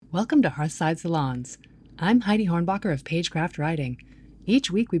Welcome to Hearthside Salons. I'm Heidi Hornbacher of Pagecraft Writing. Each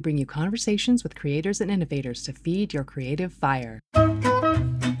week we bring you conversations with creators and innovators to feed your creative fire.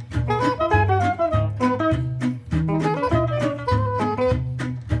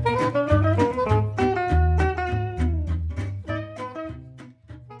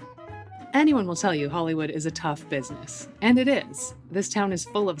 Anyone will tell you Hollywood is a tough business, and it is. This town is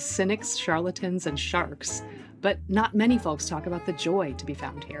full of cynics, charlatans, and sharks, but not many folks talk about the joy to be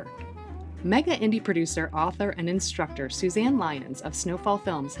found here. Mega indie producer, author, and instructor Suzanne Lyons of Snowfall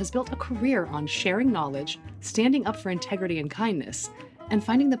Films has built a career on sharing knowledge, standing up for integrity and kindness, and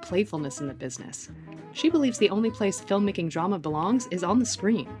finding the playfulness in the business. She believes the only place filmmaking drama belongs is on the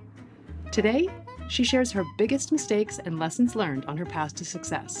screen. Today, she shares her biggest mistakes and lessons learned on her path to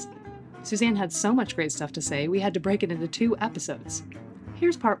success. Suzanne had so much great stuff to say, we had to break it into 2 episodes.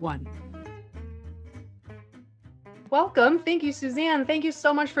 Here's part 1. Welcome. Thank you, Suzanne. Thank you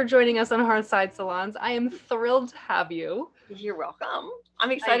so much for joining us on Hearthside Salons. I am thrilled to have you. You're welcome.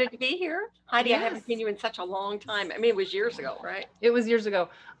 I'm excited to be here. Heidi, yes. I haven't seen you in such a long time. I mean, it was years ago, right? It was years ago.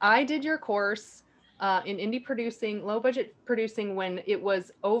 I did your course in indie producing, low budget producing, when it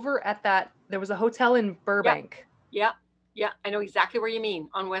was over at there was a hotel in Burbank. Yeah, I know exactly where you mean,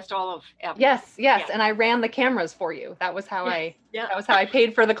 on West Olive Avenue. Yes, and I ran the cameras for you. That was how I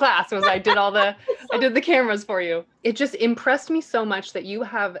paid for the class. I did the cameras for you. It just impressed me so much that you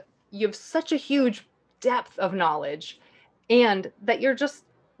have such a huge depth of knowledge, and that you're just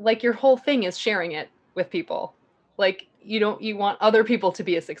like, your whole thing is sharing it with people. Like, you want other people to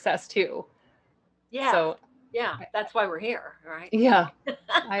be a success too. Yeah. So that's why we're here, right? Yeah.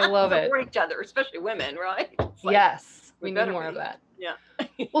 I love it. For each other, especially women, right? Yes. We need more of that. Yeah.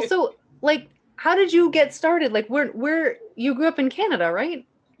 Well, so, like, how did you get started? Like, where you grew up in Canada, right?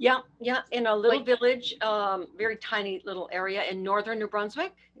 Yeah. In a little village, very tiny little area in northern New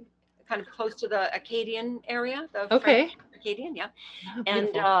Brunswick, kind of close to the Acadian area. French Acadian, yeah.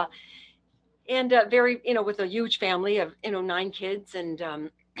 Oh, and very, with a huge family of, 9 kids and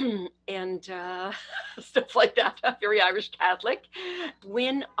stuff like that. Very Irish Catholic.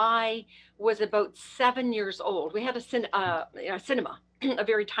 When I was about 7 years old, we had a cinema, a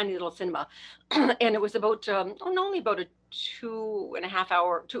very tiny little cinema, and it was about only about a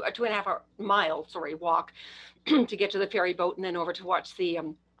 2.5 mile walk to get to the ferry boat and then over to watch the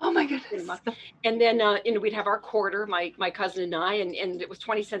oh my goodness cinema. And then we'd have our quarter, my cousin and I, and it was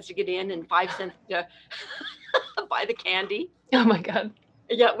 20 cents to get in and 5 cents to buy the candy. Oh my God.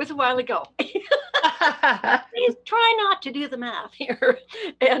 Yeah, it was a while ago. Please try not to do the math here.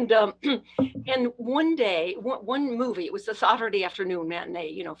 And one day, one movie, it was a Saturday afternoon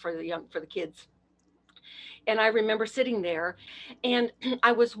matinee, for the kids. And I remember sitting there, and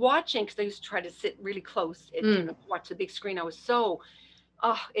I was watching, because I used to try to sit really close and watch the big screen. I was so,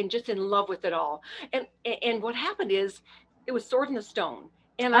 and just in love with it all. And what happened is, it was Sword in the Stone.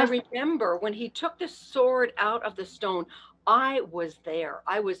 And I remember when he took the sword out of the stone, I was there.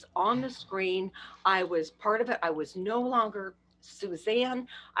 I was on the screen. I was part of it. I was no longer Suzanne.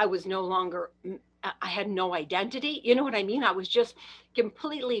 I had no identity. You know what I mean? I was just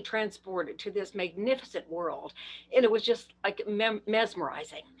completely transported to this magnificent world. And it was just like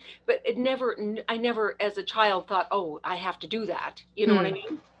mesmerizing. But I never as a child thought, oh, I have to do that. You know what I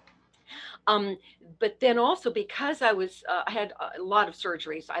mean? But then also, because I had a lot of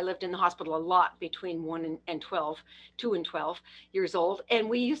surgeries, I lived in the hospital a lot between 2 and 12 years old. And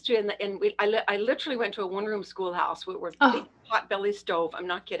we used to, I literally went to a 1-room schoolhouse with big pot belly stove. I'm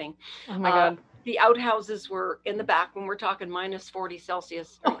not kidding. Oh my God. The outhouses were in the back when we're talking minus 40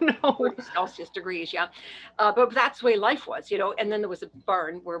 Celsius. Oh no. 40 Celsius degrees, yeah. But that's the way life was, And then there was a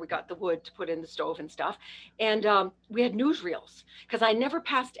barn where we got the wood to put in the stove and stuff. And we had newsreels, because I never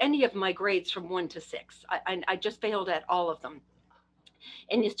passed any of my grades from 1 to 6. I just failed at all of them.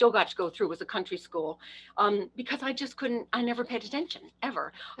 And you still got to go through. It was a country school, because I never paid attention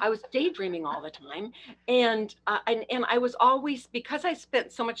ever. I was daydreaming all the time. And I was always, because I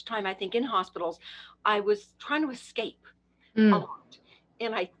spent so much time, I think, in hospitals, I was trying to escape a lot.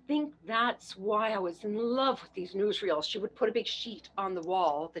 And I think that's why I was in love with these newsreels. She would put a big sheet on the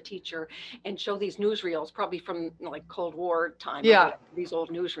wall, the teacher, and show these newsreels, probably from like Cold War time. Yeah. These old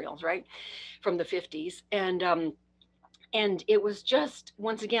newsreels, right? From the 50s. And it was just,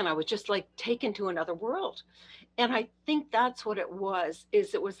 once again, I was just like taken to another world. And I think that's what it was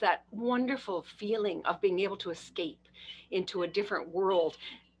that wonderful feeling of being able to escape into a different world.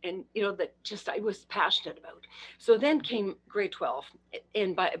 And, that just I was passionate about. So then came grade 12.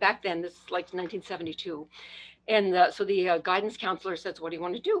 And back then, this is like 1972. And so the guidance counselor says, what do you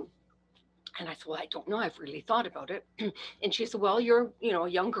want to do? And I said, well, I don't know. I've really thought about it. And she said, well, you're, a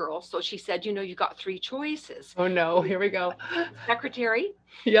young girl. So she said, you got three choices: Oh no, here we go. secretary,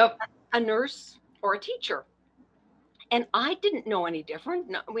 Yep. a nurse, or a teacher. And I didn't know any different.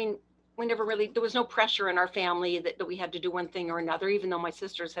 No, I mean, we never really, there was no pressure in our family that we had to do one thing or another, even though my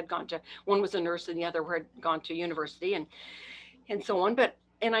sisters had gone to, one was a nurse and the other had gone to university and so on.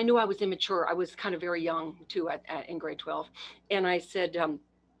 And I knew I was immature. I was kind of very young too in grade 12. And I said,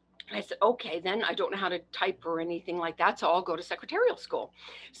 okay, then I don't know how to type or anything like that. So I'll go to secretarial school.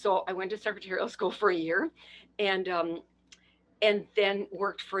 So I went to secretarial school for a year, and then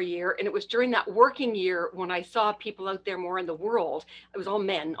worked for a year. And it was during that working year when I saw people out there more in the world. It was all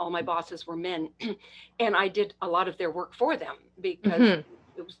men. All my bosses were men. And I did a lot of their work for them because Mhm.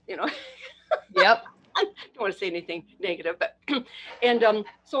 it was, Yep. I don't want to say anything negative, but and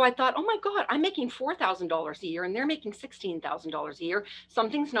so I thought, oh my God, I'm making $4,000 a year and they're making $16,000 a year.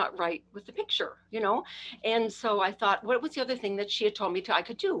 Something's not right with the picture. And so I thought, what was the other thing that she had told me I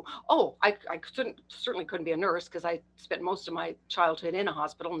could do? Oh, I certainly couldn't be a nurse because I spent most of my childhood in a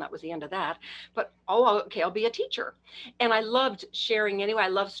hospital and that was the end of that. But okay, I'll be a teacher. And I loved sharing anyway. I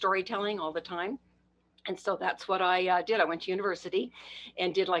love storytelling all the time. And so that's what I did. I went to university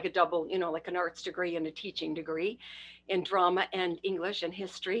and did like a double, like an arts degree and a teaching degree in drama and English and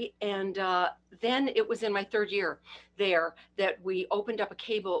history. And then it was in my third year there that we opened up a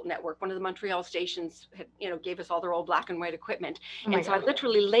cable network. One of the Montreal stations had, gave us all their old black and white equipment. Oh my And so I God.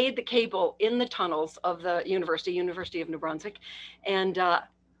 literally laid the cable in the tunnels of the University of New Brunswick. And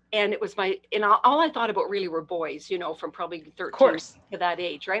it was and all I thought about really were boys, from probably Of 13 course. to that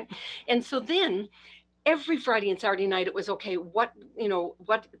age, right? And so then every Friday and Saturday night, it was okay. What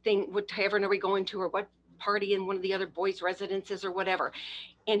tavern are we going to, or what party in one of the other boys' residences, or whatever.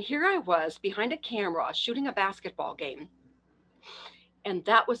 And here I was behind a camera shooting a basketball game. And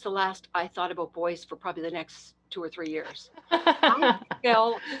that was the last I thought about boys for probably the next 2 or 3 years. I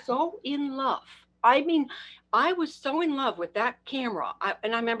fell so in love. I mean, I was so in love with that camera.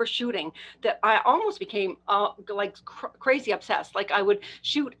 And I remember shooting that I almost became like crazy obsessed. Like I would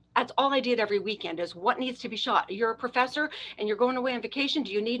shoot. That's all I did every weekend is what needs to be shot. You're a professor and you're going away on vacation.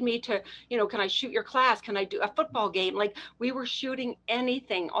 Do you need me to, can I shoot your class? Can I do a football game? Like we were shooting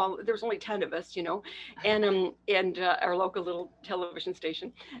anything. There's only 10 of us, and our local little television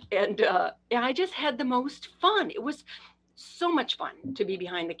station. And I just had the most fun. It was so much fun to be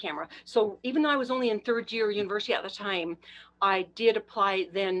behind the camera. So even though I was only in third year university at the time, I did apply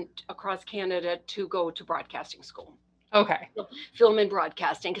then across Canada to go to broadcasting school. Okay. Film and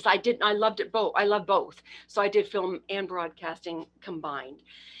broadcasting, because I loved it both. I love both. So I did film and broadcasting combined.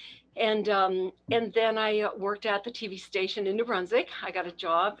 And then I worked at the TV station in New Brunswick. I got a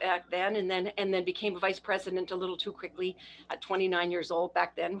job back then, and then became a vice president a little too quickly at 29 years old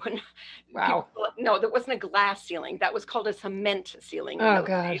back then. When Wow. no, there wasn't a glass ceiling. That was called a cement ceiling. Oh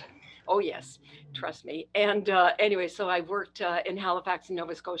God. Oh yes, trust me. And anyway, so I worked in Halifax,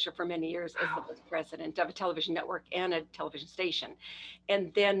 Nova Scotia, for many years as the vice president of a television network and a television station.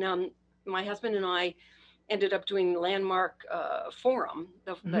 And then my husband and I ended up doing Landmark Forum,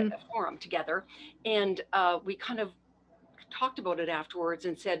 the forum together. And we kind of talked about it afterwards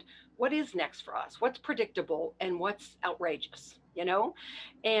and said, what is next for us? What's predictable and what's outrageous?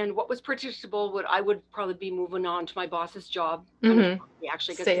 And what was predictable I would probably be moving on to my boss's job.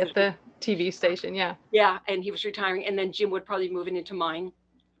 Actually, stay at the TV station. Yeah. Yeah. And he was retiring. And then Jim would probably be moving into my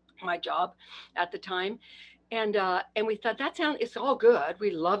job at the time. And we thought it's all good.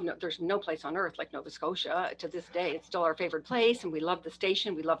 We love, there's no place on earth like Nova Scotia to this day. It's still our favorite place. And we love the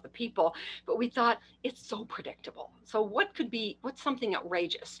station. We love the people. But we thought it's so predictable. So what's something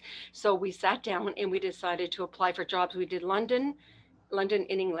outrageous? So we sat down and we decided to apply for jobs. We did London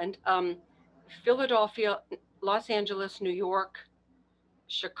in England, Philadelphia, Los Angeles, New York,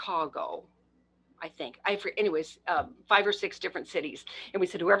 Chicago, I think. Anyways, 5 or 6 different cities. And we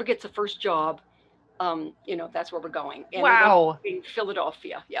said, whoever gets the first job, that's where we're going. And wow. In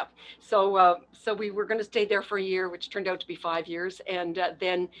Philadelphia. Yeah. So we were going to stay there for a year, which turned out to be 5 years. And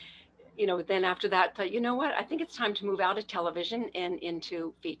then after that, thought, you know what, I think it's time to move out of television and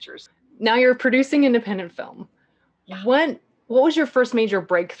into features. Now you're producing independent film. Yeah. What was your first major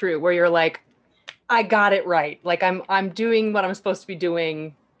breakthrough where you're like, I got it right? Like I'm doing what I'm supposed to be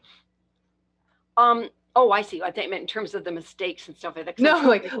doing. Oh, I see. I think I meant in terms of the mistakes and stuff like that. No,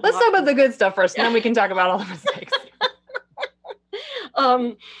 let's talk about the good stuff first, and then we can talk about all the mistakes.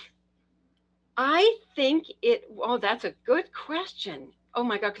 I think that's a good question. Oh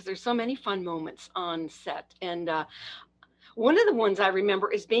my God, because there's so many fun moments on set. And one of the ones I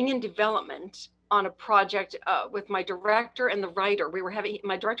remember is being in development on a project with my director and the writer.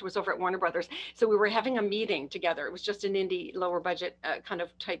 My director was over at Warner Brothers. So we were having a meeting together. It was just an indie, lower budget kind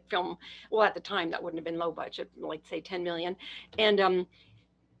of type film. Well, at the time that wouldn't have been low budget, like say 10 million.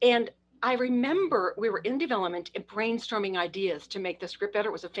 And I remember we were in development and brainstorming ideas to make the script better.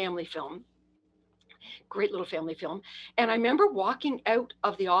 It was a family film, great little family film. And I remember walking out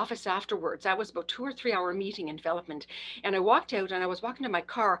of the office afterwards. That was about 2 or 3 hour meeting in development. And I walked out and I was walking to my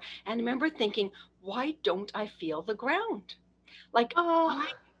car and I remember thinking, why don't I feel the ground? Like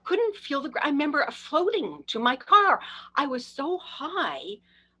I couldn't feel the ground. I remember floating to my car. I was so high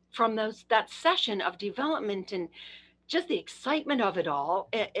from that session of development and just the excitement of it all,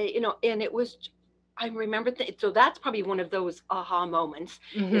 and it was, I remember, so that's probably one of those aha moments,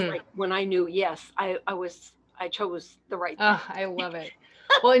 is like when I knew, yes, I chose the right thing. I love it.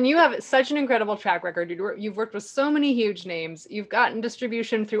 Well, and you have such an incredible track record. You've worked with so many huge names. You've gotten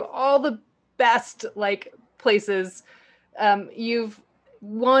distribution through all the best like places. You've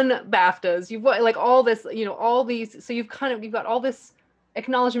won BAFTAs. You've won like all this, all these. So you've got all this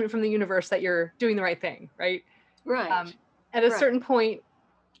acknowledgement from the universe that you're doing the right thing, right? Right. At a certain point,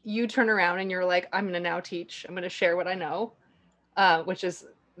 you turn around and you're like, I'm going to now teach. I'm going to share what I know, which is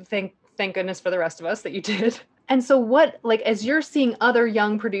thank goodness for the rest of us that you did. And so what, like, as you're seeing other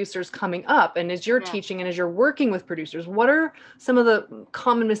young producers coming up and as you're teaching and as you're working with producers, what are some of the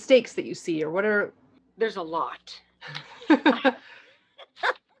common mistakes that you see, or what are... There's a lot.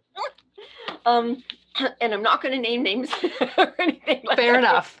 And I'm not going to name names or anything like Fair that.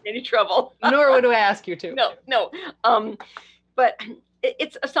 enough. Any trouble. Nor would I ask you to. No. But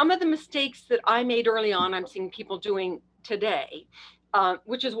it's some of the mistakes that I made early on, I'm seeing people doing today,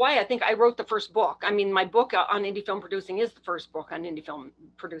 which is why I think I wrote the first book. I mean, my book on indie film producing is the first book on indie film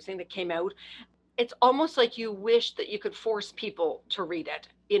producing that came out. It's almost like you wish that you could force people to read it,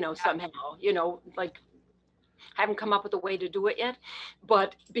 somehow, like... I haven't come up with a way to do it yet,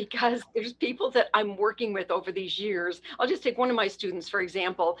 but because there's people that I'm working with over these years. I'll just take one of my students, for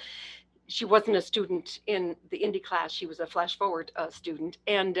example. She wasn't a student in the indie class. She was a flash forward student.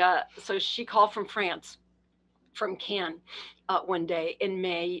 And so she called from France, from Cannes, one day in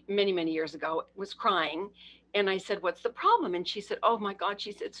May, many, many years ago, was crying. And I said, what's the problem? And she said, oh my God,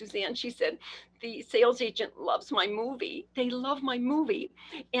 she said, Suzanne, she said, the sales agent loves my movie. They love my movie.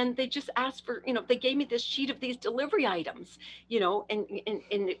 And they just asked for, they gave me this sheet of these delivery items,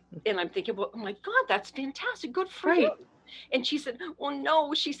 and I'm thinking, well, oh my God, that's fantastic. Good for you. And she said, well,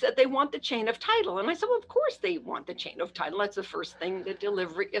 no, she said, they want the chain of title. And I said, well, of course they want the chain of title. That's the first thing,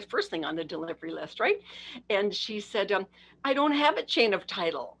 first thing on the delivery list, right? And she said, I don't have a chain of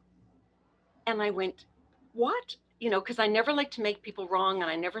title. And I went, what? Because I never like to make people wrong and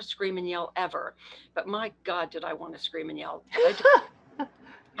I never scream and yell ever. But my God, did I want to scream and yell.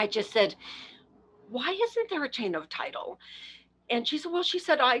 I just said, why isn't there a chain of title? And she said, well,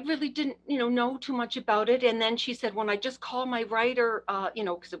 I really didn't, know too much about it. And then she said, when I just called my writer,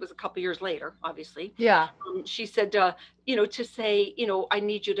 because it was a couple years later, obviously. Yeah. She said, to say, I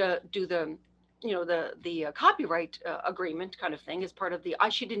need you to do the copyright agreement kind of thing as part of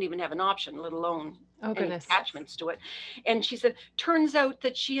she didn't even have an option, let alone any attachments to it. And she said, turns out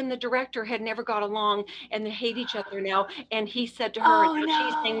that she and the director had never got along and they hate each other now. And he said to her,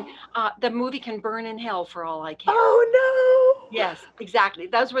 she's saying, the movie can burn in hell for all I care. Oh no. Yes, exactly.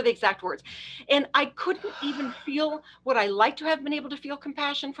 Those were the exact words. And I couldn't even feel what I like to have been able to feel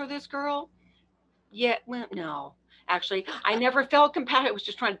compassion for this girl. Well, no. Actually, I never felt compassion. I was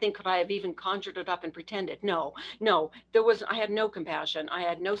just trying to think, could I have even conjured it up and pretended? No, I had no compassion. I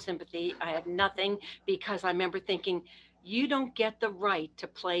had no sympathy. I had nothing, because I remember thinking, you don't get the right to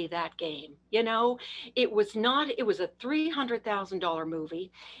play that game. It was a $300,000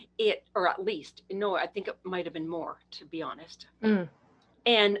 movie, or at least, no, I think it might've been more, to be honest.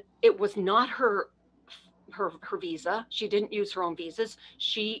 And it was not her visa. She didn't use her own visas.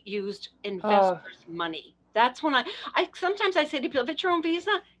 She used investors' money. That's when I sometimes I say to people, if it's your own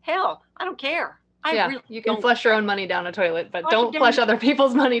visa, hell, I don't care. You can flush your own money down a toilet, but don't flush other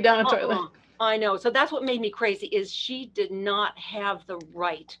people's money down a toilet. I know. So that's what made me crazy, is she did not have the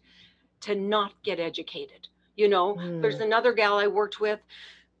right to not get educated. There's another gal I worked with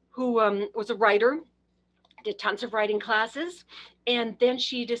who was a writer, did tons of writing classes. And then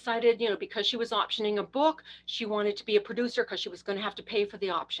she decided, because she was optioning a book, she wanted to be a producer because she was going to have to pay for the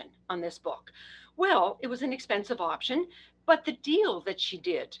option on this book. Well, it was an expensive option, but the deal that she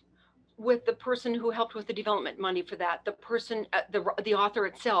did with the person who helped with the development money for that, the person, the author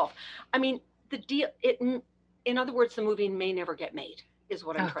itself, I mean, the deal, in other words, the movie may never get made, is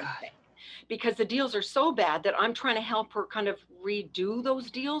what I'm trying to say. Because the deals are so bad that I'm trying to help her kind of redo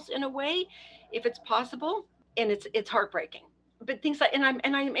those deals in a way. if it's possible, and it's heartbreaking. But things like, and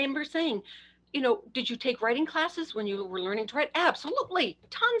I remember saying, did you take writing classes when you were learning to write? Absolutely,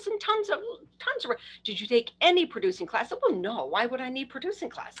 tons and tons of. Did you take any producing classes? Well, no. Why would I need producing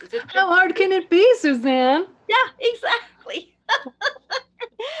classes? How hard can it be, Suzanne? Yeah, exactly.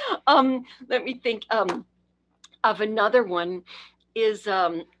 Let me think of another one. Is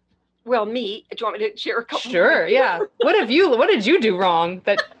well, me. Do you want me to share a couple? Sure, yeah. What did you do wrong?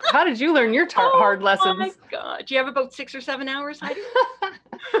 How did you learn your hard lessons? Oh my God. Do you have about 6 or 7 hours, Heidi?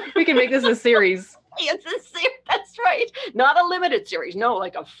 We can make this a series. It's a series. That's right. Not a limited series. No,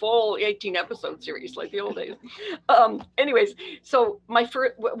 like a full 18 episode series, like the old days. Anyways, so my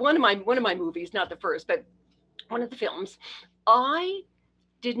first one of my movies, not the first, but one of the films, I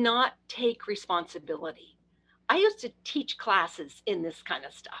did not take responsibility. I used to teach classes in this kind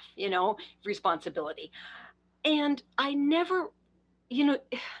of stuff, responsibility. And I never, you know,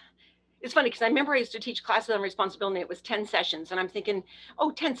 it's funny because I remember I used to teach classes on responsibility. It was 10 sessions. And I'm thinking,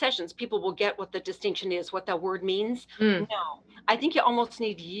 10 sessions, people will get what the distinction is, what that word means. No, I think you almost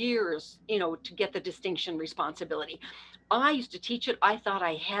need years, to get the distinction responsibility. I used to teach it. I thought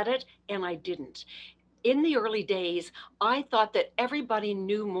I had it and I didn't. In the early days, I thought that everybody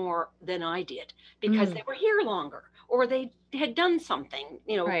knew more than I did because they were here longer or they had done something,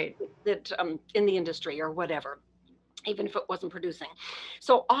 right, that in the industry or whatever, even if it wasn't producing.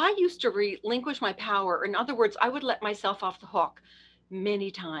 So I used to relinquish my power. In other words, I would let myself off the hook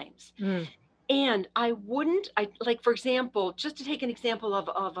many times. And I like, for example, just to take an example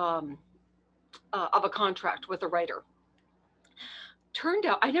of a contract with a writer. Turned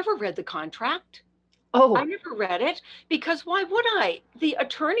out I never read the contract. Oh, I never read it because why would I? The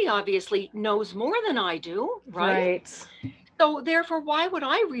attorney obviously knows more than I do, right? So therefore, why would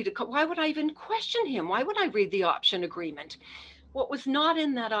I read it? Why would I even question him? Why would I read the option agreement? What was not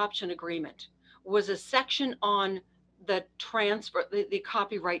in that option agreement was a section on the transfer, the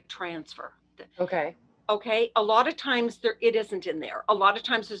copyright transfer. Okay. Okay. A lot of times it isn't in there. A lot of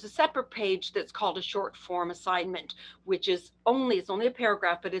times there's a separate page that's called a short form assignment, which is it's only a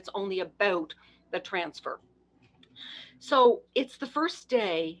paragraph, but it's only about the transfer. So it's the first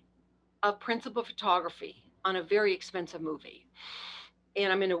day of principal photography on a very expensive movie.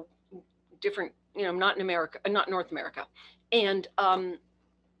 And I'm in a different, I'm not in America, not North America.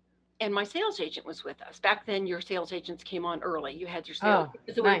 And my sales agent was with us. Back then, your sales agents came on early. You had your sales.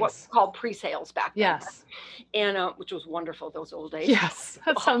 It was what's called pre-sales back then. Yes. And which was wonderful, those old days. Yes,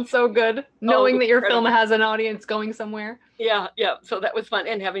 that sounds so good. Knowing that your film has an audience going somewhere. Yeah. So that was fun.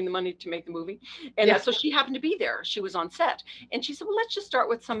 And having the money to make the movie. And so she happened to be there. She was on set. And she said, well, let's just start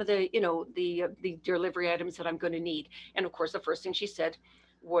with some of the, the delivery items that I'm going to need. And of course, the first thing she said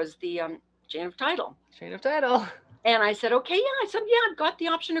was the chain of title. Chain of title. And I said, okay, yeah. I said, yeah, I've got the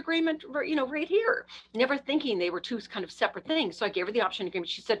option agreement, right here. Never thinking they were two kind of separate things. So I gave her the option agreement.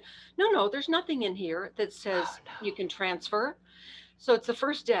 She said, no, there's nothing in here that says you can transfer. So it's the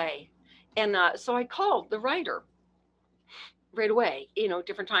first day. And so I called the writer right away,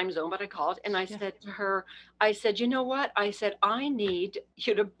 different time zone, but I called and I said to her, I said, you know what? I said, I need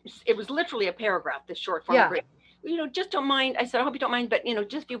you to, it was literally a paragraph, this short form agreement. Just don't mind. I said, I hope you don't mind, but,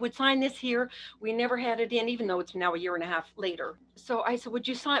 just if you would sign this here. We never had it in, even though it's now a year and a half later. So I said, would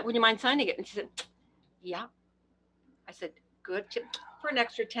you mind signing it? And she said, yeah. I said, good, for an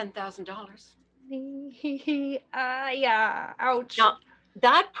extra $10,000. Yeah, ouch. Now,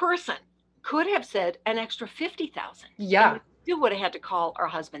 that person could have said an extra $50,000. Yeah. You would have had to call our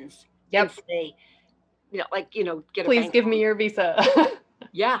husbands and say, get please give me your visa.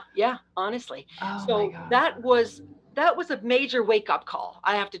 Yeah, honestly. Oh, so that was a major wake-up call,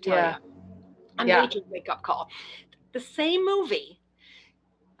 I have to tell you. A major wake-up call. The same movie,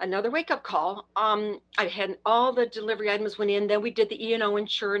 another wake-up call. I had all the delivery items went in. Then we did the E&O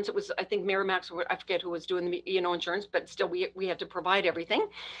insurance. It was, I think, Miramax, I forget who was doing the E&O insurance, but still we had to provide everything.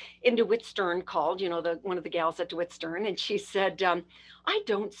 And DeWitt Stern called, one of the gals at DeWitt Stern, and she said, I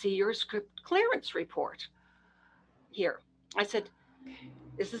don't see your script clearance report here. I said,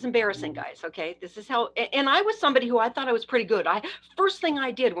 this is embarrassing, guys. Okay. This is how, and I was somebody who I thought I was pretty good. First thing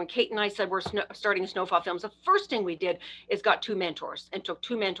I did when Kate and I said we're starting Snowfall Films, the first thing we did is got 2 mentors and took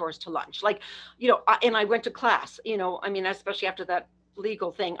 2 mentors to lunch. Like, and I went to class, especially after that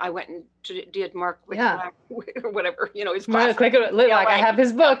legal thing, I went and did Mark Wittlack, or whatever, his class. I have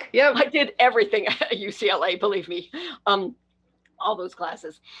his book. Yep. I did everything at UCLA, believe me. All those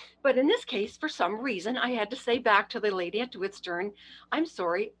classes. But in this case, for some reason, I had to say back to the lady at DeWitt Stern, I'm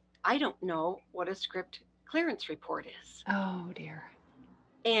sorry, I don't know what a script clearance report is. Oh, dear.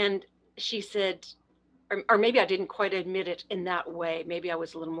 And she said, or maybe I didn't quite admit it in that way. Maybe I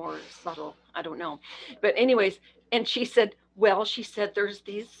was a little more subtle. I don't know. But anyways, and she said, well, she said, there's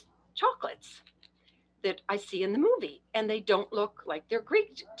these chocolates that I see in the movie, and they don't look like they're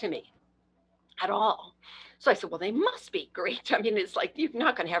Greek to me at all. So I said, well, they must be Greek. I mean, it's like you're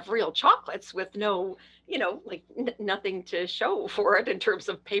not going to have real chocolates with no, like nothing to show for it in terms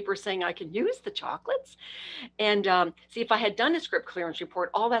of paper saying I can use the chocolates. And see, if I had done a script clearance report,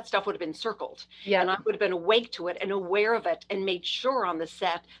 all that stuff would have been circled. Yeah. And I would have been awake to it and aware of it and made sure on the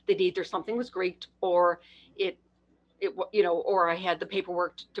set that either something was Greek or or I had the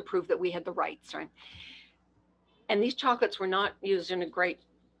paperwork to prove that we had the rights, right? And these chocolates were not used in a great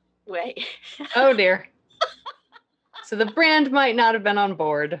way. Oh dear. So the brand might not have been on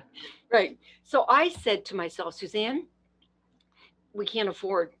board. Right. So I said to myself, Suzanne, we can't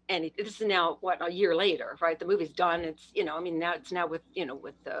afford any. This is now a year later, right? The movie's done. It's now it's with doing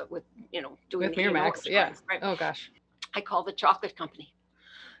With the Miramax, yeah. Right? Oh gosh. I called the chocolate company.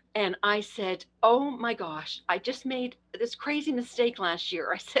 And I said, oh my gosh, I just made this crazy mistake last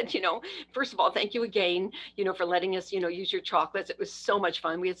year. I said, first of all, thank you again, for letting us, use your chocolates. It was so much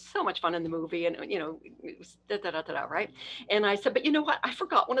fun. We had so much fun in the movie and, it was right? And I said, but you know what? I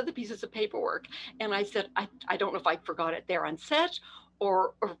forgot one of the pieces of paperwork. And I said, I don't know if I forgot it there on set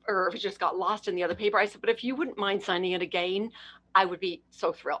or if it just got lost in the other paper. I said, but if you wouldn't mind signing it again, I would be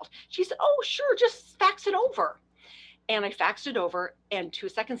so thrilled. She said, oh, sure, just fax it over. And I faxed it over, and 2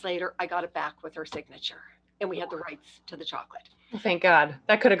 seconds later, I got it back with her signature, and we had the rights to the chocolate. Thank God.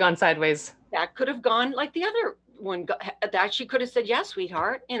 That could have gone sideways. That could have gone like the other one. That she could have said, "Yes,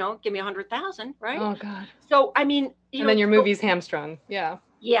 sweetheart. Give me 100,000." Right? Oh God. So I mean, and then your movie's hamstrung. Yeah.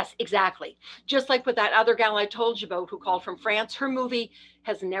 Yes, exactly. Just like with that other gal I told you about who called from France, her movie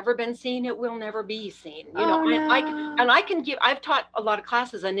has never been seen. It will never be seen. I've taught a lot of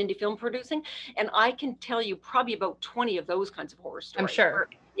classes on indie film producing, and I can tell you probably about 20 of those kinds of horror stories. I'm sure.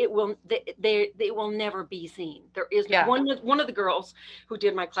 It will, they will never be seen. There is one of the girls who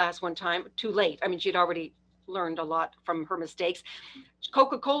did my class one time, too late. I mean, she'd already learned a lot from her mistakes.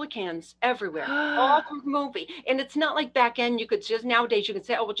 Coca-Cola cans everywhere, all through the movie. And it's not like back then you could just, nowadays you can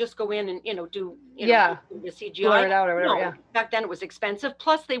say, oh, well, just go in and, do the CGI. Blur it out or whatever, no, back then it was expensive.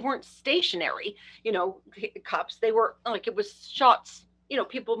 Plus they weren't stationary, cups. They were like, it was shots,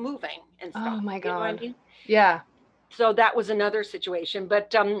 people moving and stuff. Oh my God. You know what I mean? Yeah. So that was another situation,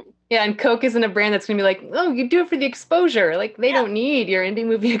 but yeah, and Coke isn't a brand that's gonna be like, oh, you do it for the exposure. Like they don't need your indie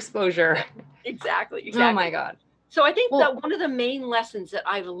movie exposure. Exactly. Oh my God. So I think that one of the main lessons that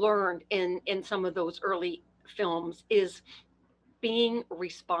I've learned in some of those early films is being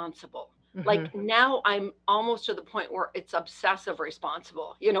responsible. Mm-hmm. Like now I'm almost to the point where it's obsessive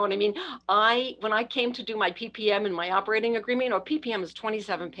responsible. You know what I mean? When I came to do my PPM and my operating agreement, PPM is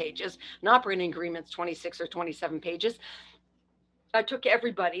 27 pages, an operating agreement is 26 or 27 pages. I took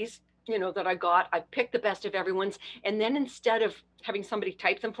everybody's, that I got, I picked the best of everyone's. And then instead of having somebody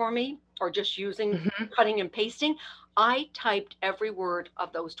type them for me or just using cutting and pasting, I typed every word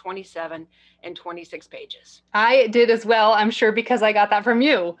of those 27 and 26 pages. I did as well, I'm sure, because I got that from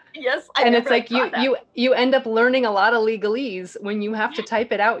you. Yes. And it's like you end up learning a lot of legalese when you have to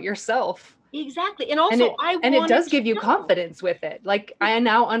type it out yourself. Exactly. And also it does give you confidence with it. Like I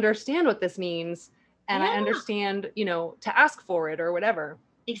now understand what this means and I understand, to ask for it or whatever.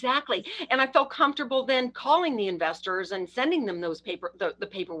 Exactly. And I felt comfortable then calling the investors and sending them those the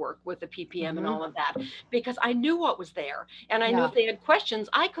paperwork with the PPM and all of that, because I knew what was there. And I knew if they had questions,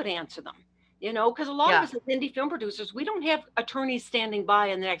 I could answer them, because a lot of us as indie film producers, we don't have attorneys standing by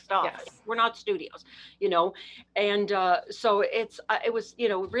in the next office. Yes. We're not studios, and so it was,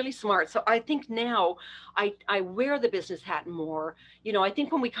 really smart. So I think now I wear the business hat more. I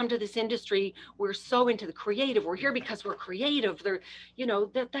think when we come to this industry, we're so into the creative. We're here because we're creative.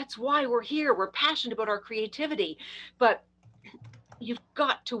 That's why we're here. We're passionate about our creativity, but you've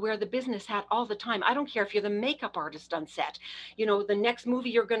got to wear the business hat all the time. I don't care if you're the makeup artist on set. The next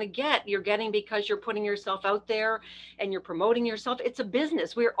movie you're getting because you're putting yourself out there and you're promoting yourself. It's a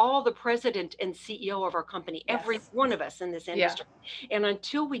business. We're all the president and CEO of our company, every one of us in this industry. Yeah. And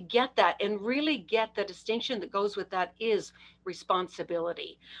until we get that and really get the distinction that goes with that is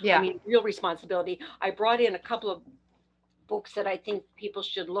responsibility. Yeah. I mean, real responsibility. I brought in a couple of books that I think people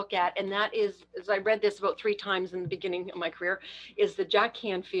should look at, and that is, as I read this about 3 times in the beginning of my career, is the Jack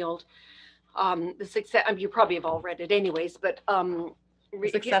Canfield, the success. I mean, you probably have all read it anyways, but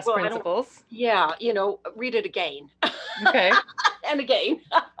Success Principles. Yeah, read it again. Okay. And again.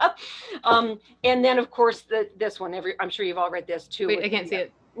 And then of course this one. I'm sure you've all read this too. Wait, I can't see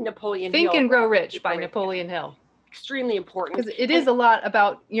it. Napoleon Think Hill. and Grow Rich by Napoleon Hill. extremely important. Because it is a lot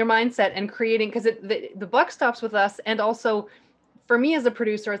about your mindset and creating, because the buck stops with us. And also for me as a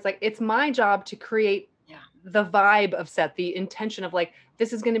producer, it's like, it's my job to create the vibe of set, the intention of like,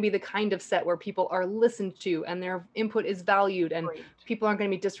 this is going to be the kind of set where people are listened to and their input is valued and people aren't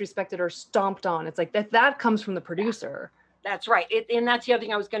going to be disrespected or stomped on. It's like that comes from the producer. That's right. And that's the other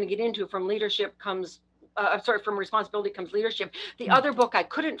thing I was going to get into. From leadership comes from responsibility comes leadership. The other book I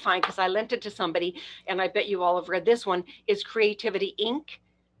couldn't find because I lent it to somebody, and I bet you all have read this one, is Creativity Inc.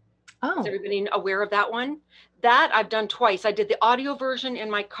 Is everybody aware of that one? That I've done twice. I did the audio version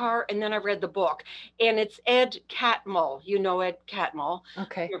in my car, and then I read the book. And it's Ed Catmull. You know Ed Catmull.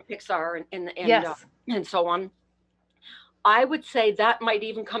 Okay. For Pixar yes. And so on. I would say that might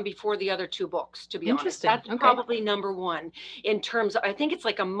even come before the other two books, to be honest. That's probably number one in terms of, I think it's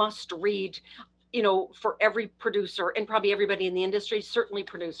like a must read, you know, for every producer and probably everybody in the industry, certainly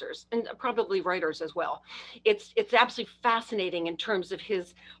producers and probably writers as well. It's absolutely fascinating in terms of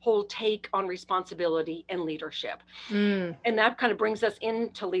his whole take on responsibility and leadership. And that kind of brings us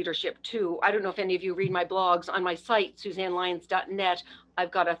into leadership too. I don't know if any of you read my blogs on my site, SuzanneLyons.net.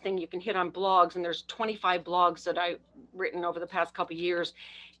 I've got a thing you can hit on blogs, and there's 25 blogs that I've written over the past couple of years.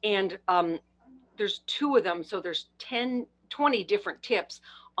 And there's 2 of them. So there's 20 different tips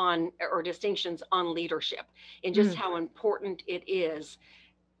on or distinctions on leadership and just how important it is.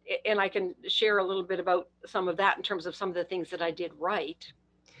 And I can share a little bit about some of that in terms of some of the things that I did right.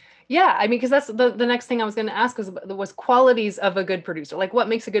 Yeah, I mean, because that's the next thing I was going to ask was qualities of a good producer. Like, what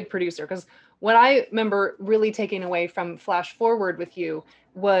makes a good producer? Because what I remember really taking away from Flash Forward with you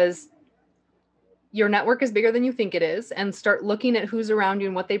was your network is bigger than you think it is, and start looking at who's around you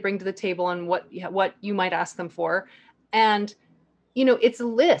and what they bring to the table and what you might ask them for. And you know, it's a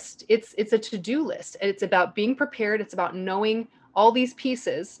list. It's a to-do list. It's about being prepared. It's about knowing all these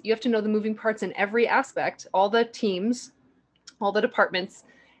pieces. You have to know the moving parts in every aspect, all the teams, all the departments,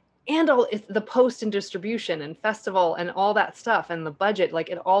 and all the post and distribution and festival and all that stuff and the budget. Like,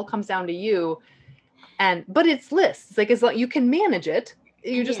 it all comes down to you. But it's lists. Like, as long you can manage it,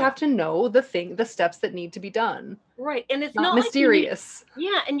 you just have to know the steps that need to be done. Right. And it's not mysterious.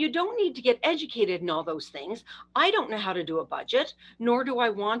 And you don't need to get educated in all those things. I don't know how to do a budget, nor do I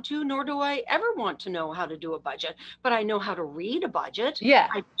want to, nor do I ever want to know how to do a budget, but I know how to read a budget. Yeah.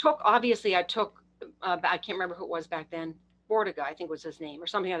 I took, I can't remember who it was back then. Bordiga, I think was his name, or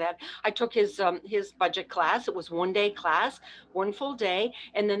something like that. I took his budget class. It was 1-day class, 1 full day,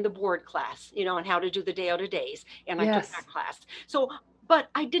 and then the board class, you know, and how to do the day out of days. And I took that class. So, but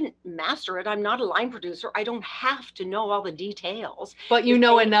I didn't master it. I'm not a line producer. I don't have to know all the details. But you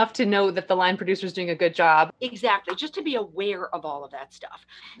know enough to know that the line producer is doing a good job. Exactly. Just to be aware of all of that stuff.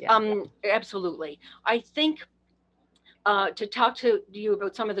 Yeah. Absolutely. I think to talk to you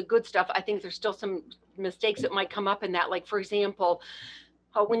about some of the good stuff, I think there's still some mistakes that might come up in that. Like, for example,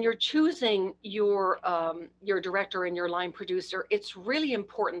 when you're choosing your director and your line producer, it's really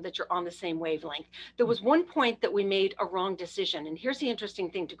important that you're on the same wavelength. There was one point that we made a wrong decision. And here's the interesting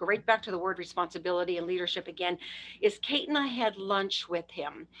thing, to go right back to the word responsibility and leadership again, is Kate and I had lunch with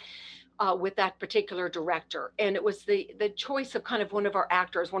him. With that particular director. And it was the choice of kind of one of our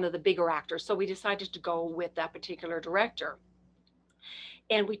actors, one of the bigger actors. So we decided to go with that particular director.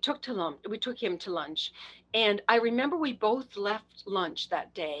 And we took him to lunch. And I remember we both left lunch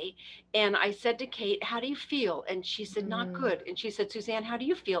that day. And I said to Kate, how do you feel? And she said, not good. And she said, Suzanne, how do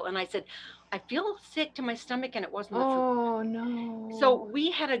you feel? And I said, I feel sick to my stomach, and it wasn't the food. Oh, no. So we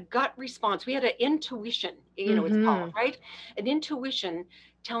had a gut response. We had an intuition, you know, it's called, right? An intuition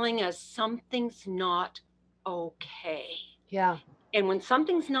telling us something's not okay. Yeah. And when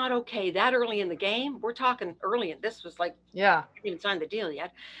something's not okay that early in the game, we're talking early, and this was like, I didn't even sign the deal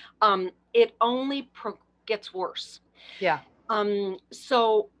yet. It only gets worse. Yeah.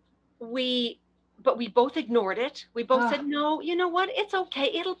 But we both ignored it. We both said, no, you know what? It's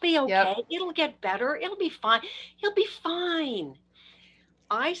okay. It'll be okay. Yep. It'll get better. It'll be fine. He'll be fine.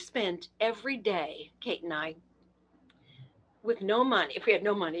 I spent every day, Kate and I, with no money, if we had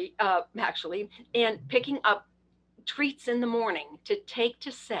no money, actually, and picking up treats in the morning to take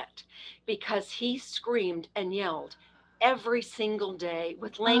to set because he screamed and yelled every single day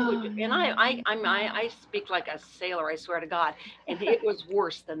with language. And I speak like a sailor, I swear to God. And it was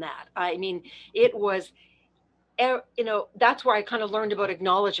worse than that. I mean, it was, you know, that's where I kind of learned about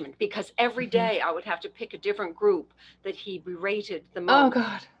acknowledgement, because every day I would have to pick a different group that he berated the most. Oh,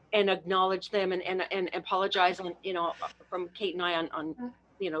 God. And acknowledge them and apologize on, you know, from Kate and I on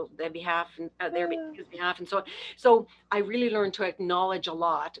you know, their behalf and his behalf and so on. So I really learned to acknowledge a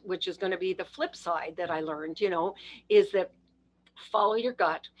lot, which is going to be the flip side that I learned, you know, is that follow your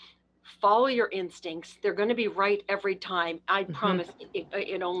gut, follow your instincts. They're going to be right every time. I promise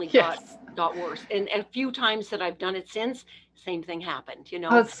it only Yes. got worse. And a few times that I've done it since, same thing happened, you know?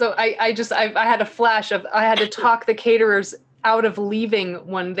 Oh, so I had a flash of, I had to talk the caterers out of leaving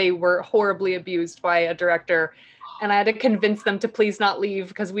when they were horribly abused by a director. And I had to convince them to please not leave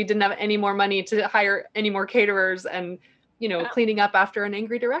because we didn't have any more money to hire any more caterers and, you know, Yeah. cleaning up after an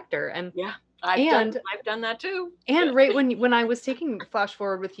angry director. And Yeah, I've done that too. And right when I was taking Flash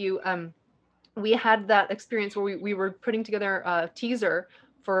Forward with you, we had that experience where we were putting together a teaser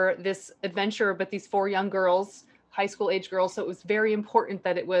for this adventure, but these 4 young girls, high school age girls. So it was very important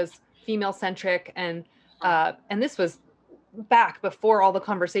that it was female centric, and this was back before all the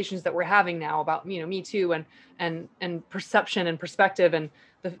conversations that we're having now about, you know, Me Too and perception and perspective and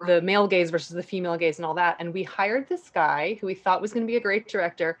the male gaze versus the female gaze and all that. And we hired this guy who we thought was going to be a great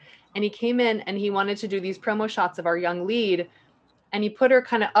director, and he came in and he wanted to do these promo shots of our young lead, and he put her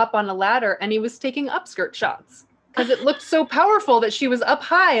kind of up on a ladder, and he was taking upskirt shots because it looked so powerful that she was up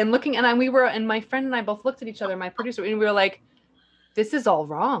high and looking. And my friend and I both looked at each other, my producer, and we were like, this is all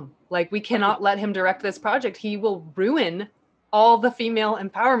wrong. Like, we cannot let him direct this project. He will ruin all the female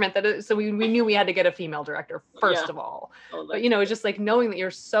empowerment so we knew we had to get a female director first of all. But, you know, it's just like knowing that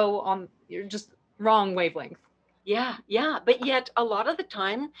you're just wrong wavelength. Yeah. But yet a lot of the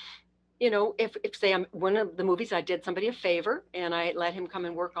time, you know, if say I'm one of the movies, I did somebody a favor and I let him come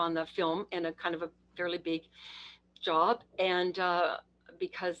and work on the film in a kind of a fairly big job. And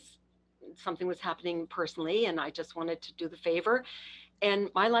because something was happening personally and I just wanted to do the favor, and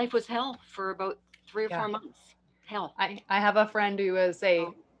my life was hell for about 3 or 4 months. Hell. I have a friend who is a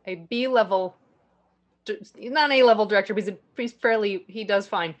B-level, not A-level director, but he does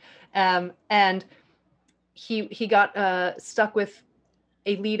fine. And he got stuck with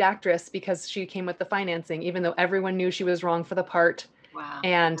a lead actress because she came with the financing, even though everyone knew she was wrong for the part. Wow.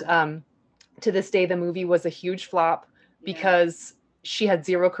 And to this day, the movie was a huge flop because she had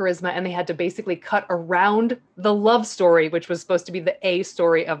 0 charisma, and they had to basically cut around the love story, which was supposed to be the A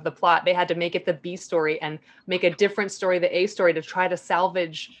story of the plot. They had to make it the B story and make a different story, the A story, to try to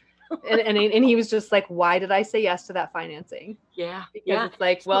salvage. And he was just like, why did I say yes to that financing? Yeah. Because it's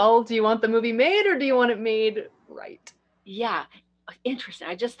like, well, do you want the movie made or do you want it made right? Yeah. Interesting.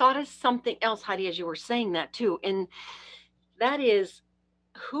 I just thought of something else, Heidi, as you were saying that too. And that is,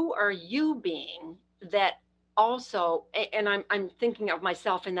 who are you being that also, and I'm thinking of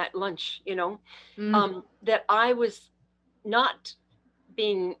myself in that lunch, you know, that I was not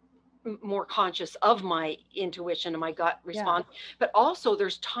being more conscious of my intuition and my gut response, but also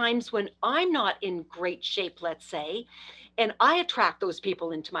there's times when I'm not in great shape, let's say, and I attract those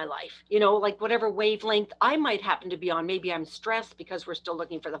people into my life, you know, like whatever wavelength I might happen to be on. Maybe I'm stressed because we're still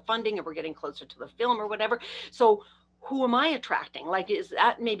looking for the funding and we're getting closer to the film or whatever. So who am I attracting? Like, is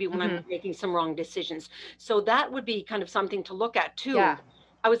that maybe when I'm making some wrong decisions? So that would be kind of something to look at too. Yeah.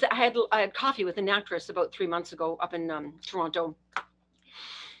 I had coffee with an actress about 3 months ago up in Toronto.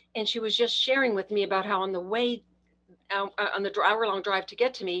 And she was just sharing with me about how on the way, on the hour-long drive to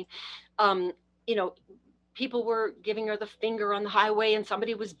get to me, you know, people were giving her the finger on the highway and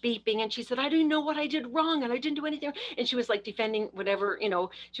somebody was beeping. And she said, I didn't know what I did wrong and I didn't do anything. And she was like defending whatever, you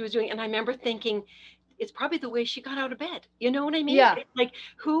know, she was doing. And I remember thinking, it's probably the way she got out of bed. You know what I mean? Yeah. Like,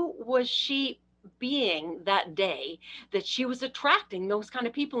 who was she being that day that she was attracting those kind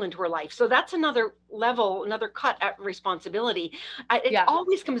of people into her life? So that's another level, another cut at responsibility. It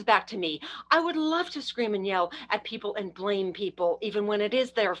always comes back to me. I would love to scream and yell at people and blame people even when it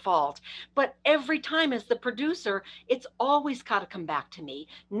is their fault, but every time as the producer, it's always got to come back to me.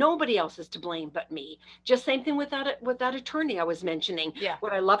 Nobody else is to blame but me. Just same thing with that attorney I was mentioning.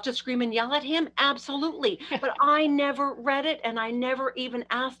 Would I love to scream and yell at him? Absolutely. But I never read it and I never even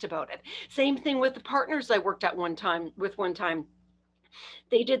asked about it. Same thing with the partners I worked at one time.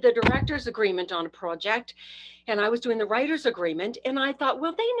 They did the director's agreement on a project and I was doing the writer's agreement. And I thought,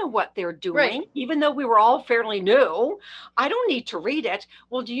 well, they know what they're doing, even though we were all fairly new. I don't need to read it.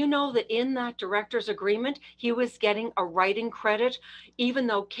 Well, do you know that in that director's agreement, he was getting a writing credit, even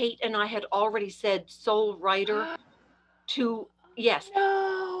though Kate and I had already said sole writer to,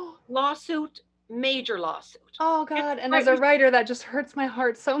 lawsuit, major lawsuit. Oh God. And as a writer, that just hurts my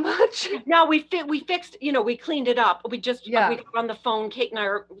heart so much. Now we fixed, you know, we cleaned it up. We got on the phone. Kate and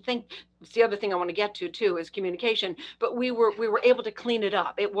I it's the other thing I want to get to too is communication, but we were able to clean it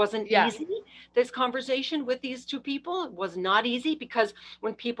up. It wasn't easy. This conversation with these two people was not easy because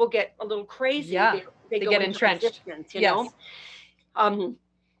when people get a little crazy, they get entrenched, you know?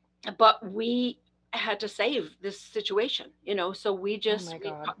 But we had to save this situation, so we Oh just my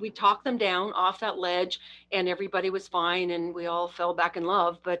God. we talked them down off that ledge, and everybody was fine, and we all fell back in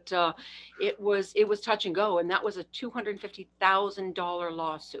love. But it was touch and go, and that was a $250,000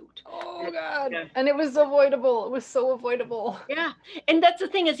 lawsuit. Oh God. Yeah. And it was avoidable. It was so avoidable. Yeah. And that's the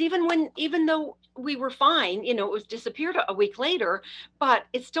thing is, even though we were fine, it was disappeared a week later, but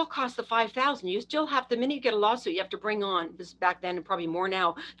it still cost the 5,000. You still have, the minute you get a lawsuit, you have to bring on, this back then and probably more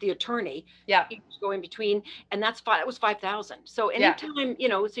now, the attorney. Yeah. Each go in between, and that was 5,000. So anytime,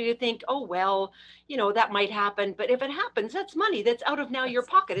 so you think, oh well, that might happen, but if it happens, that's money that's out of now your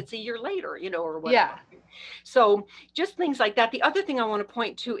pocket. It's a year later, or whatever. Yeah. So just things like that. The other thing I want to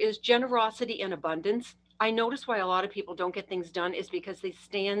point to is generosity and abundance. I notice why a lot of people don't get things done is because they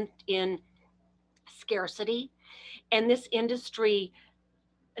stand in scarcity. And this industry,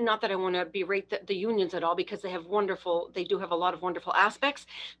 not that I want to berate the unions at all, because they do have a lot of wonderful aspects,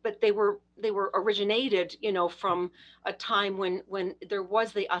 but they were originated, from a time when there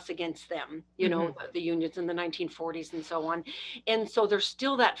was the us against them, the unions in the 1940s and so on. And so there's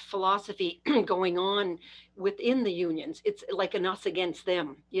still that philosophy going on within the unions. It's like an us against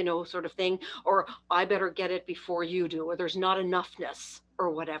them, sort of thing, or I better get it before you do, or there's not enoughness or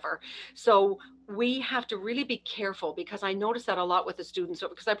whatever. So we have to really be careful, because I noticed that a lot with the students,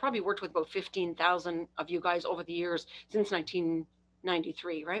 because I probably worked with about 15,000 of you guys over the years since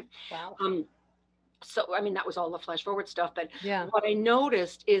 1993, right? Wow. So, I mean, that was all the Flash Forward stuff. But Yeah. what I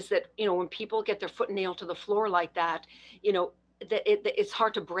noticed is that, when people get their foot nailed to the floor like that, it's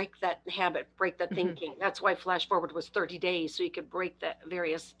hard to break that habit, break that thinking. That's why Flash Forward was 30 days, so you could break the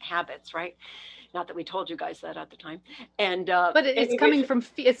various habits, right? Not that we told you guys that at the time. And but it's coming from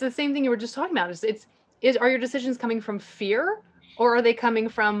it's the same thing you were just talking about. Are your decisions coming from fear, or are they coming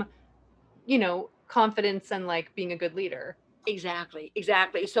from, confidence and like being a good leader? Exactly.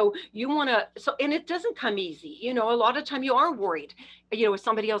 So you want to, and it doesn't come easy. A lot of time you are worried, is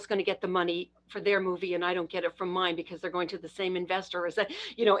somebody else going to get the money for their movie and I don't get it from mine because they're going to the same investor as that,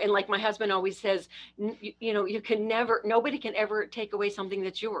 and like my husband always says, nobody can ever take away something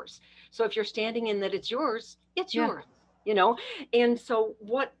that's yours. So if you're standing in that it's yours, it's yours. And so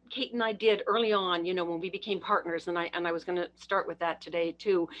what Kate and I did early on, when we became partners, and I was going to start with that today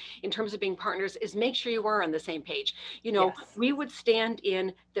too, in terms of being partners, is make sure you are on the same page. Yes. We would stand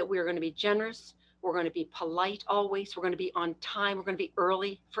in that we're going to be generous. We're going to be polite always. We're going to be on time. We're going to be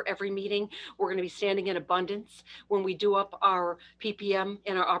early for every meeting. We're going to be standing in abundance. When we do up our PPM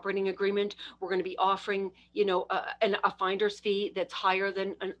and our operating agreement, we're going to be offering, a finder's fee that's higher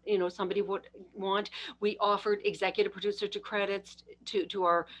than, somebody would want. We offered executive producer to credits to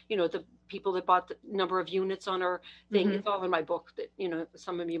our, the people that bought the number of units on our thing. It's all in my book that,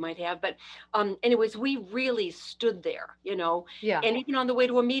 some of you might have. But anyways, we really stood there, Yeah. And even on the way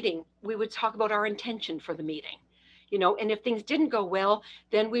to a meeting, we would talk about our intention for the meeting, and if things didn't go well,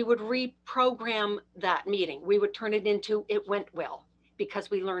 then we would reprogram that meeting. We would turn it into, it went well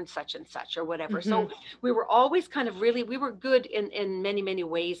because we learned such and such or whatever. So we were always kind of we were good in many, many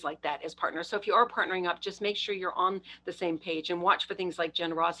ways like that as partners. So if you are partnering up, just make sure you're on the same page and watch for things like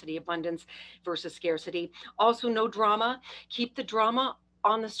generosity, abundance versus scarcity. Also, no drama. Keep the drama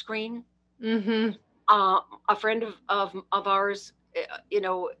on the screen. A friend of ours,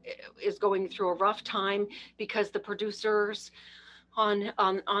 is going through a rough time because the producers on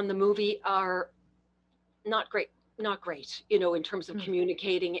the movie are not great, in terms of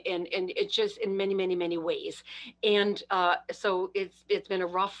communicating, and it's just in many, many, many ways. And so it's been a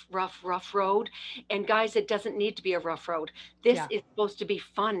rough road. And guys, it doesn't need to be a rough road. This is supposed to be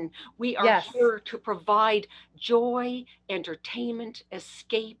fun. We are here to provide joy, entertainment,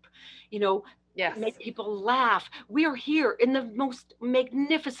 escape, make people laugh. We are here in the most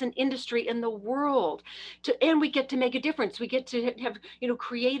magnificent industry in the world, and we get to make a difference. We get to have,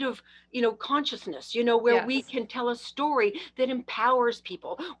 creative, consciousness, where we can tell a story that empowers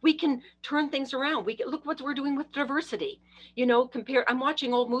people. We can turn things around. We can look what we're doing with diversity. I'm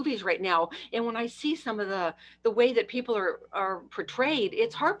watching old movies right now, and when I see some of the way that people are portrayed,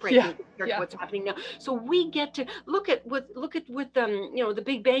 it's heartbreaking compared to what's happening now. So we get to look at the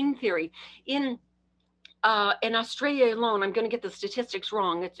Big Bang Theory in Australia alone. I'm going to get the statistics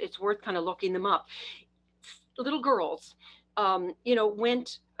wrong. It's worth kind of looking them up. Little girls,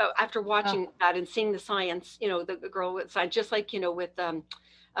 went after watching that and seeing the science. The girl with science, just like with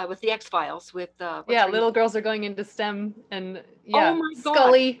the X-Files, with little girls are going into STEM, and oh my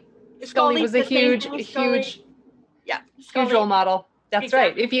God. Scully was a huge role model. That's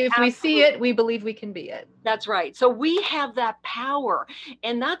exactly right. If we see it, we believe we can be it. That's right. So we have that power,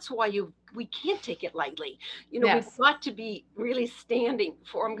 and that's why you've we can't take it lightly. We've Yes. got to be really standing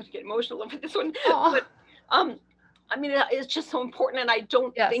for, I'm going to get emotional over this one, Oh, but I mean, it's just so important. And I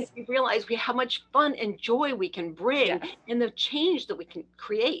don't think yes. we realize how much fun and joy we can bring Yes. and the change that we can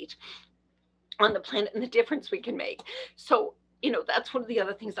create on the planet and the difference we can make. So, that's one of the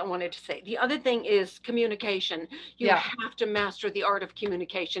other things I wanted to say. The other thing is communication. You Yeah. have to master the art of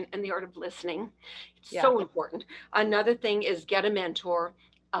communication and the art of listening. It's Yeah. so important. Another thing is get a mentor.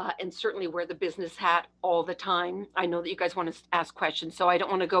 And certainly wear the business hat all the time. I know that you guys want to ask questions, so I don't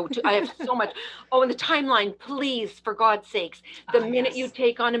want to go to, I have so much. Oh, and the timeline, please, for God's sakes, the minute you Yes.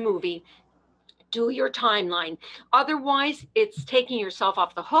 take on a movie, do your timeline. Otherwise, it's taking yourself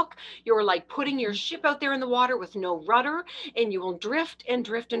off the hook. You're like putting your ship out there in the water with no rudder, and you will drift and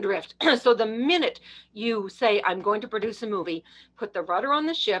drift and drift. So the minute you say, I'm going to produce a movie, put the rudder on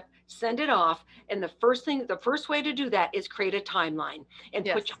the ship, send it off. And the first way to do that is create a timeline and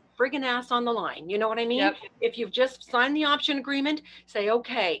Yes. put your friggin' ass on the line. You know what I mean? Yep. If you've just signed the option agreement, say,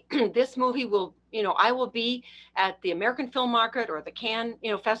 okay, this movie will, I will be at the American Film Market or the Cannes,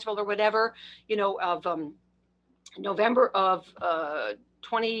 festival or whatever, of November of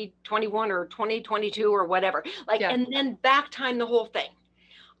 2021 or 2022 or whatever. Like, Yeah. and then back time the whole thing.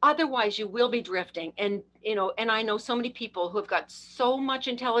 Otherwise, you will be drifting. And, and I know so many people who have got so much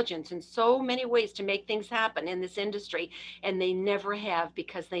intelligence and so many ways to make things happen in this industry, and they never have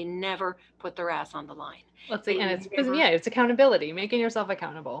because they never put their ass on the line. Let's see. They And it's, never- yeah, it's accountability, making yourself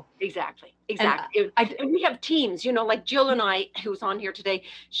accountable. Exactly. And And we have teams, like Jill and I, who's on here today,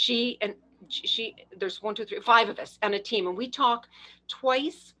 she, there's 1, 2, 3, 5 of us on a team, and we talk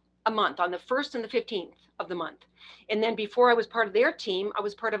twice a month on the 1st and the 15th of the month. And then before I was part of their team, I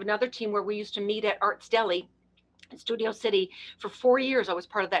was part of another team where we used to meet at Arts Deli in Studio City. For 4 years, I was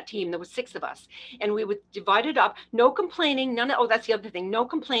part of that team. There was 6 of us, and we would divide it up. No complaining. That's the other thing. No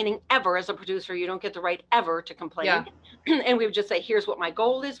complaining ever as a producer. You don't get the right ever to complain. Yeah. And we would just say, here's what my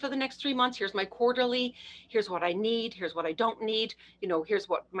goal is for the next 3 months. Here's my quarterly. Here's what I need. Here's what I don't need. Here's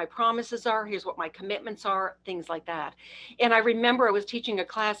what my promises are. Here's what my commitments are, things like that. And I remember I was teaching a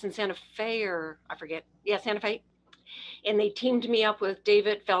class in Santa Fe, or I forget. Yeah, Santa Fe. And they teamed me up with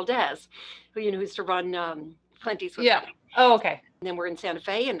David Valdez, who, used to run Clint Eastwood. Yeah. Oh, okay. And then we're in Santa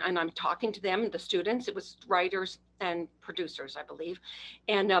Fe, and I'm talking to them, the students. It was writers and producers, I believe.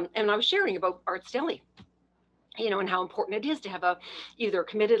 And I was sharing about Arts Deli, and how important it is to have either a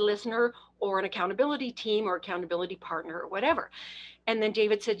committed listener or an accountability team or accountability partner or whatever. And then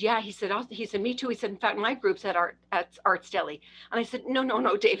David said, yeah, he said, me too. He said, in fact, my group's at Arts Deli. And I said,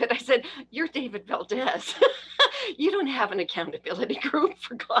 no, David. I said, you're David Valdez. You don't have an accountability group,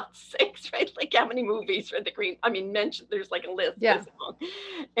 for God's sakes, right? Like, how many movies for the Green? I mean, mentioned, there's like a list. Yeah.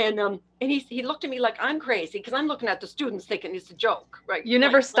 And he looked at me like I'm crazy, because I'm looking at the students thinking it's a joke, right? You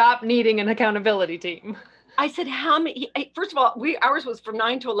never stop needing an accountability team. I said, how many? First of all, ours was from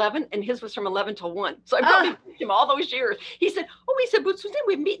 9 to 11, and his was from 11 to 1. So I probably teach him all those years. He said, but Suzanne,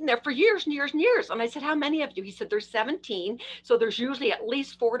 we've been meeting there for years and years and years. And I said, how many of you? He said, there's 17. So there's usually at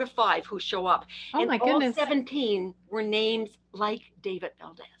least 4 to 5 who show up. Oh, and my goodness. All 17 were names like David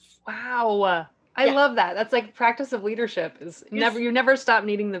Valdez. Wow. I love that. That's like practice of leadership is you never stop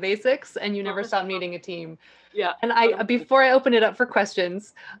needing the basics, and you never stop needing a team. Yeah. And before I open it up for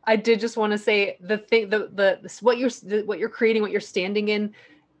questions, I did just want to say what you're creating, what you're standing in,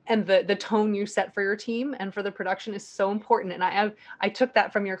 and the tone you set for your team and for the production is so important. And I took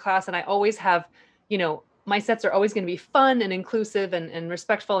that from your class, and I always have, my sets are always going to be fun and inclusive and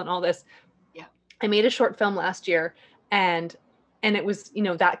respectful and all this. Yeah. I made a short film last year, and it was,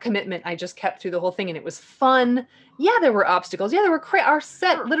 that commitment I just kept through the whole thing, and it was fun. Yeah, there were obstacles. Yeah, there were our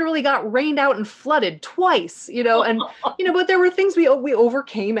set literally got rained out and flooded twice, and but there were things we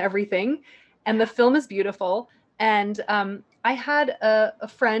overcame everything, and the film is beautiful. And I had a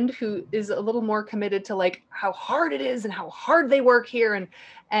friend who is a little more committed to like how hard it is and how hard they work here,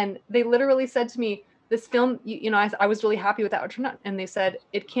 and they literally said to me, this film, I was really happy with that turned out, and they said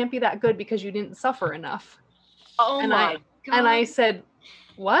it can't be that good because you didn't suffer enough. Oh my God. And I said,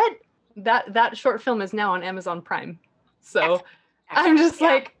 what? That short film is now on Amazon Prime. So I'm just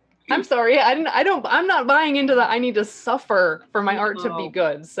like, I'm sorry. I'm not buying into that. I need to suffer for my art to be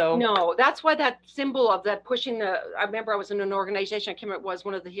good. So no, that's why that symbol of that pushing I remember I was in an organization, I can't remember, it was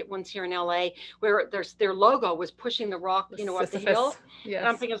one of the hit ones here in LA, where their logo was pushing the rock, up the hill. Yes. And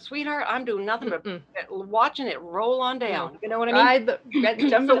I'm thinking, sweetheart, I'm doing nothing but watching it roll on down. You know what I mean?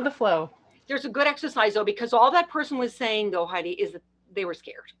 Jump into the flow. There's a good exercise though, because all that person was saying though, Heidi, is that they were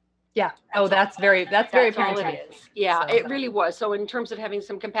scared. Yeah. That's very That's apparent all to me. it is. Yeah, So- it really was. So in terms of having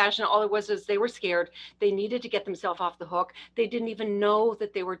some compassion, all it was is they were scared. They needed to get themselves off the hook. They didn't even know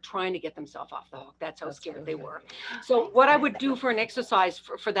that they were trying to get themselves off the hook. That's how scared they were. So what I would do for an exercise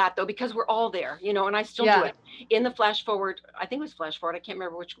for that though, because we're all there, you know, and I still do it in the flash forward. I think it was flash forward. I can't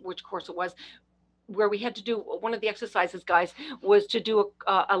remember which course it was, where we had to do one of the exercises, guys, was to do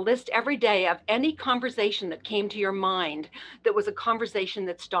a list every day of any conversation that came to your mind that was a conversation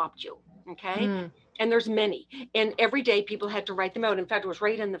that stopped you. Okay. And there's many. And every day people had to write them out. In fact, it was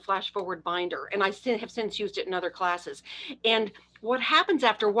right in the flash forward binder. And I have since used it in other classes. And what happens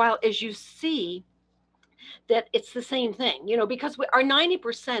after a while is you see that it's the same thing, you know, because our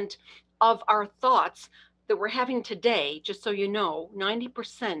 90% of our thoughts that we're having today, just so you know,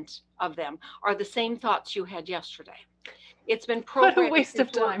 90% of them are the same thoughts you had yesterday. It's been programmed. What a waste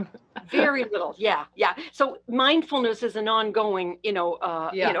of time. Very little. Yeah. So mindfulness is an ongoing,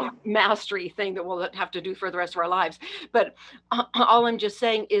 mastery thing that we'll have to do for the rest of our lives. But all I'm just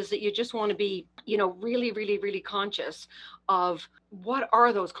saying is that you just want to be, really, really, really conscious of what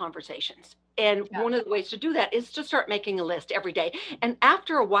are those conversations. And one of the ways to do that is to start making a list every day. And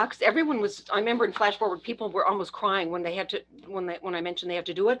after a while, because I remember in Flash Forward, people were almost crying when they had to, when I mentioned they have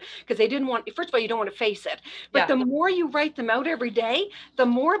to do it, because they didn't want, first of all, you don't want to face it. But the more you write them out every day, the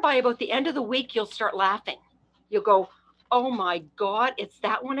more by about the end of the week, you'll start laughing. You'll go, oh my God, it's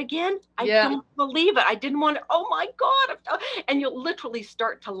that one again. I don't believe it. I didn't want to, oh my God. And you'll literally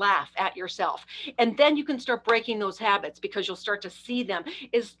start to laugh at yourself. And then you can start breaking those habits because you'll start to see them.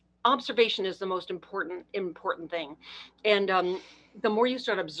 Observation is the most important thing. And the more you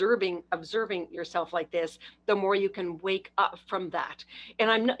start observing yourself like this, the more you can wake up from that.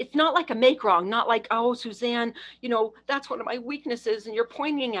 And it's not like a make wrong, not like, oh, Suzanne, that's one of my weaknesses and you're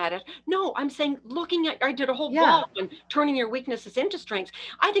pointing at it. No, I'm saying I did a whole blog on turning your weaknesses into strengths.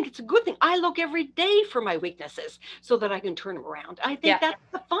 I think it's a good thing. I look every day for my weaknesses so that I can turn them around. I think that's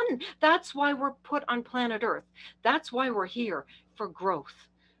the fun. That's why we're put on planet Earth. That's why we're here, for growth,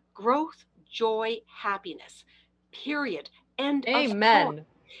 joy, happiness, period. And amen.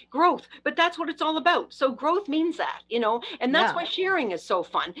 Growth, but that's what it's all about. So growth means that, and that's why sharing is so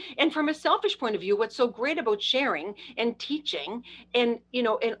fun. And from a selfish point of view, what's so great about sharing and teaching and,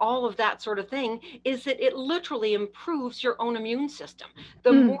 and all of that sort of thing is that it literally improves your own immune system.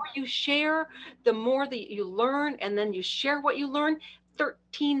 The more you share, the more that you learn, and then you share what you learn.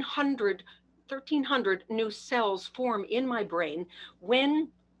 1,300 new cells form in my brain when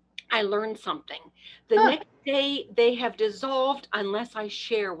I learned something. The next day they have dissolved unless I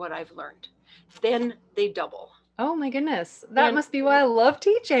share what I've learned. Then they double. Oh my goodness. That must be why I love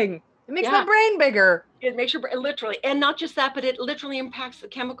teaching. It makes my brain bigger. It makes your brain, literally. And not just that, but it literally impacts the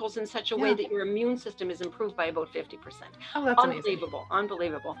chemicals in such a way that your immune system is improved by about 50%. Oh, that's unbelievable. Amazing.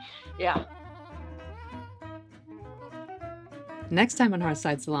 Unbelievable. Yeah. Next time on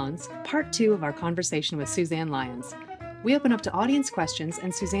Hearthside Salons, part 2 of our conversation with Suzanne Lyons. We open up to audience questions,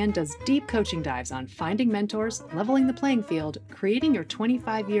 and Suzanne does deep coaching dives on finding mentors, leveling the playing field, creating your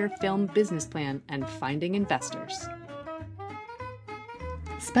 25-year film business plan, and finding investors.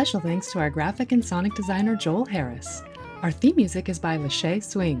 Special thanks to our graphic and sonic designer, Joel Harris. Our theme music is by Lachey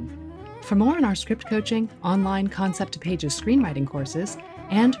Swing. For more on our script coaching, online concept-to-pages screenwriting courses,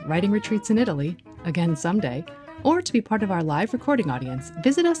 and writing retreats in Italy, again someday, or to be part of our live recording audience,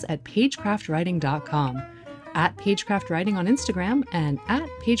 visit us at pagecraftwriting.com. at PagecraftWriting on Instagram, and at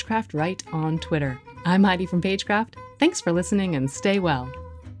PagecraftWrite on Twitter. I'm Heidi from Pagecraft. Thanks for listening and stay well.